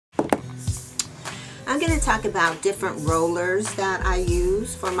I'm going to talk about different rollers that I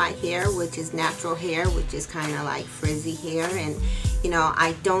use for my hair, which is natural hair, which is kind of like frizzy hair. And you know,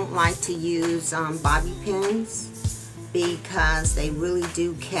 I don't like to use bobby pins because they really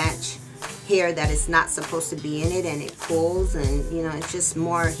do catch hair that is not supposed to be in it, and it pulls, and you know, it's just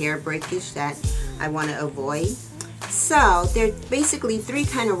more hair breakage that I want to avoid. So there are basically three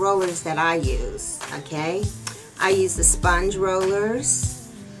kind of rollers that I use. Okay, I use the sponge rollers,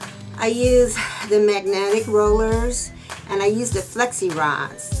 I use the magnetic rollers, and I use the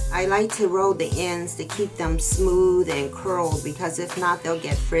flexi-rods. I like to roll the ends to keep them smooth and curled, because if not, they'll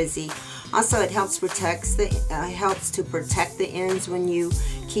get frizzy. Also, it helps to protect the ends when you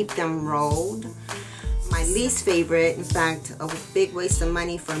keep them rolled. My least favorite, in fact, a big waste of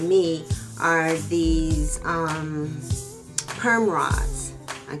money for me, are these perm rods.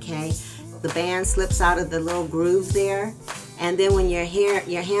 Okay, the band slips out of the little groove there, and then when your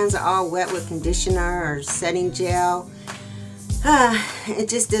hands are all wet with conditioner or setting gel, it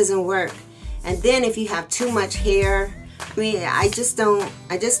just doesn't work. And then if you have too much hair, I mean, I just don't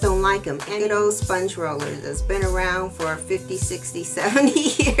like them. And good old sponge rollers that's been around for 50, 60, 70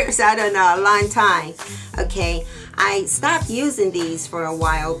 years, I don't know, a long time. Okay, I stopped using these for a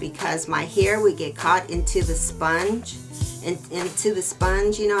while because my hair would get caught into the sponge,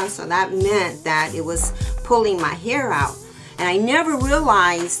 you know, so that meant that it was pulling my hair out. And I never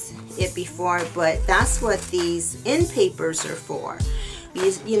realized it before, but that's what these end papers are for.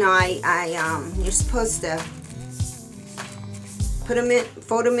 You know, you're supposed to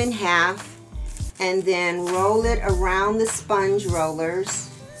fold them in half, and then roll it around the sponge rollers.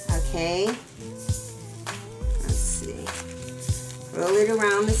 Okay, let's see, roll it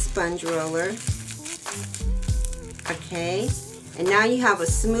around the sponge roller. Okay, and now you have a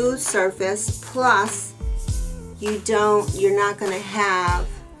smooth surface, plus you're not going to have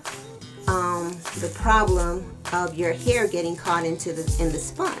the problem of your hair getting caught in the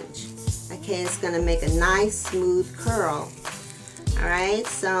sponge. Okay, it's going to make a nice smooth curl. Alright,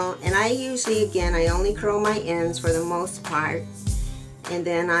 so, and I usually, again, I only curl my ends for the most part, and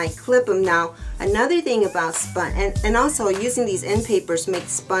then I clip them. Now, another thing about sponge, and also using these end papers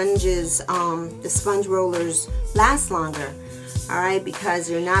makes sponges, the sponge rollers last longer. Alright, because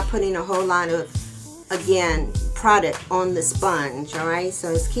you're not putting a whole lot of, again, product on the sponge. Alright,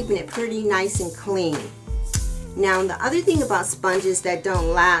 so it's keeping it pretty nice and clean. Now, the other thing about sponges that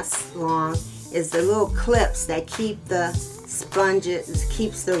don't last long is the little clips that keep the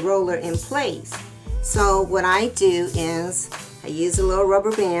keeps the roller in place. So what I do is I use a little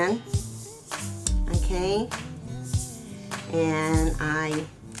rubber band, okay, and I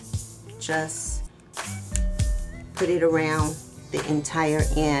just put it around the entire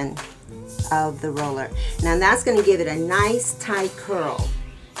end of the roller. Now that's going to give it a nice tight curl.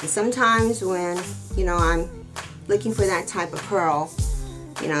 And sometimes when, you know, I'm looking for that type of curl,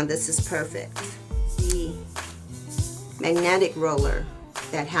 you know, this is perfect. The magnetic roller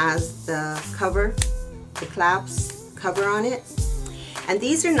that has the cover, the clasp cover on it, and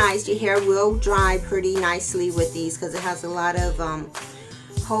these are nice. Your hair will dry pretty nicely with these because it has a lot of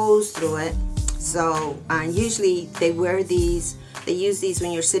holes through it. So usually they wear these, they use these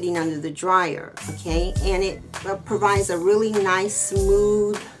when you're sitting under the dryer. Okay, and it provides a really nice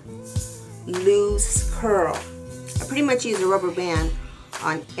smooth loose curl. I pretty much use a rubber band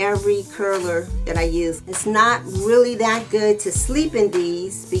on every curler that I use. It's not really that good to sleep in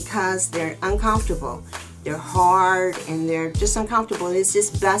these because they're uncomfortable. They're hard and they're just uncomfortable. It's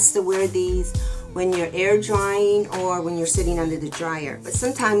just best to wear these when you're air drying or when you're sitting under the dryer. But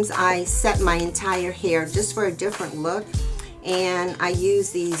sometimes I set my entire hair just for a different look, and I use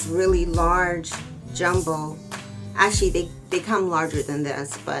these really large jumbo. Actually, they come larger than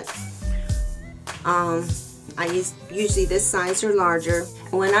this, but I use usually this size or larger.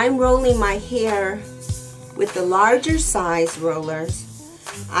 When I'm rolling my hair with the larger size rollers,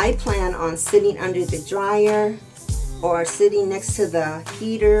 I plan on sitting under the dryer or sitting next to the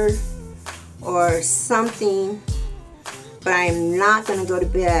heater or something, but I'm not going to go to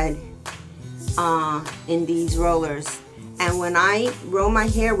bed in these rollers. And when I roll my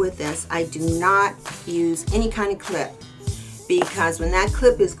hair with this, I do not use any kind of clip, because when that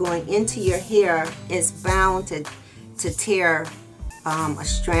clip is going into your hair, it's bound to tear a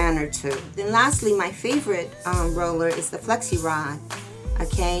strand or two. Then lastly, my favorite roller is the flexi-rod.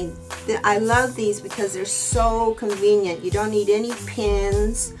 Okay, I love these because they're so convenient. You don't need any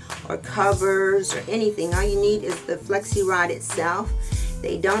pins or covers or anything. All you need is the flexi-rod itself.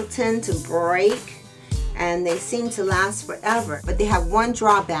 They don't tend to break, and they seem to last forever. But they have one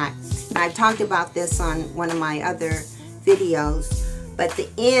drawback. I've talked about this on one of my other videos, but the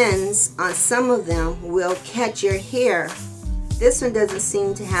ends on some of them will catch your hair. This one doesn't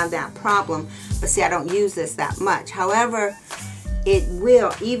seem to have that problem, but see, I don't use this that much. However, it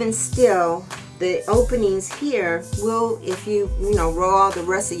will, even still, the openings here will, if you roll all the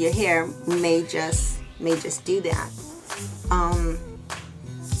rest of your hair, may just do that.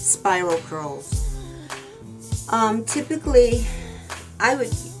 Spiral curls. Typically, I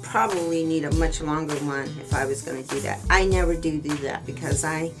would probably need a much longer one if I was going to do that. I never do that because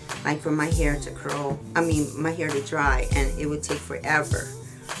I like for my hair to curl, my hair to dry, and it would take forever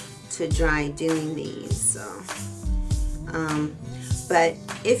to dry doing these. So, but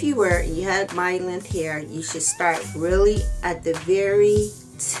if you had my length hair, you should start really at the very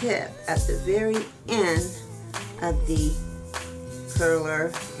tip, at the very end of the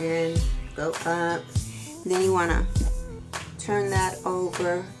curler and go up. Then you want to turn that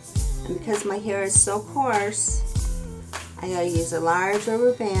over, and because my hair is so coarse, I gotta use a large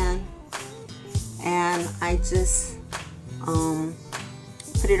rubber band, and I just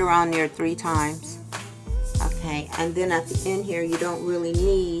put it around there 3 times. Okay, and then at the end here, you don't really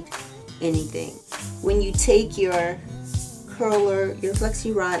need anything. When you take your curler, your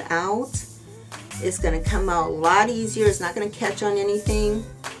flexi rod out, it's gonna come out a lot easier. It's not gonna catch on anything.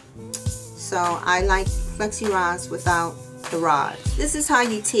 So I like flexi rods without the rod. This is how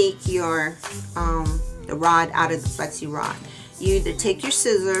you take your the rod out of the flexi rod. You either take your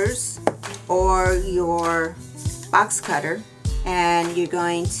scissors or your box cutter, and you're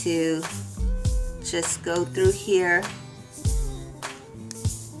going to just go through here.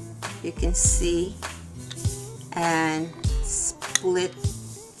 You can see, and split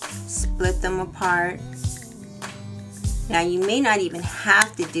them apart. Now you may not even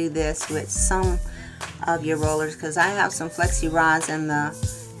have to do this with some of your rollers, because I have some flexi rods and the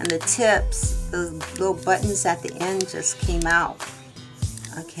tips, those little buttons at the end just came out.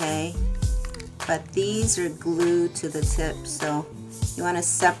 Okay, but these are glued to the tip, so you want to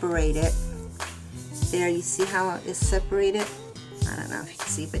separate it. There, you see how it's separated? I don't know if you can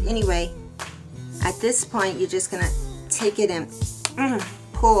see, but anyway, at this point you're just gonna take it and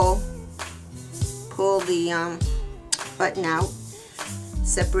pull the button out,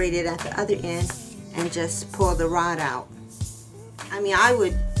 separate it at the other end, and just pull the rod out. I mean, I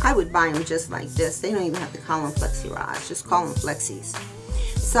would buy them just like this. They don't even have to call them flexi rods, just call them flexis.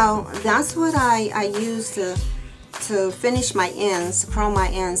 So that's what I use to finish my ends, to curl my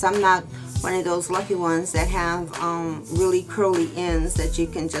ends. I'm not one of those lucky ones that have really curly ends that you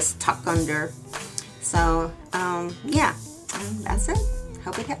can just tuck under. So yeah, that's it.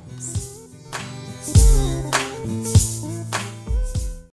 Hope it helps.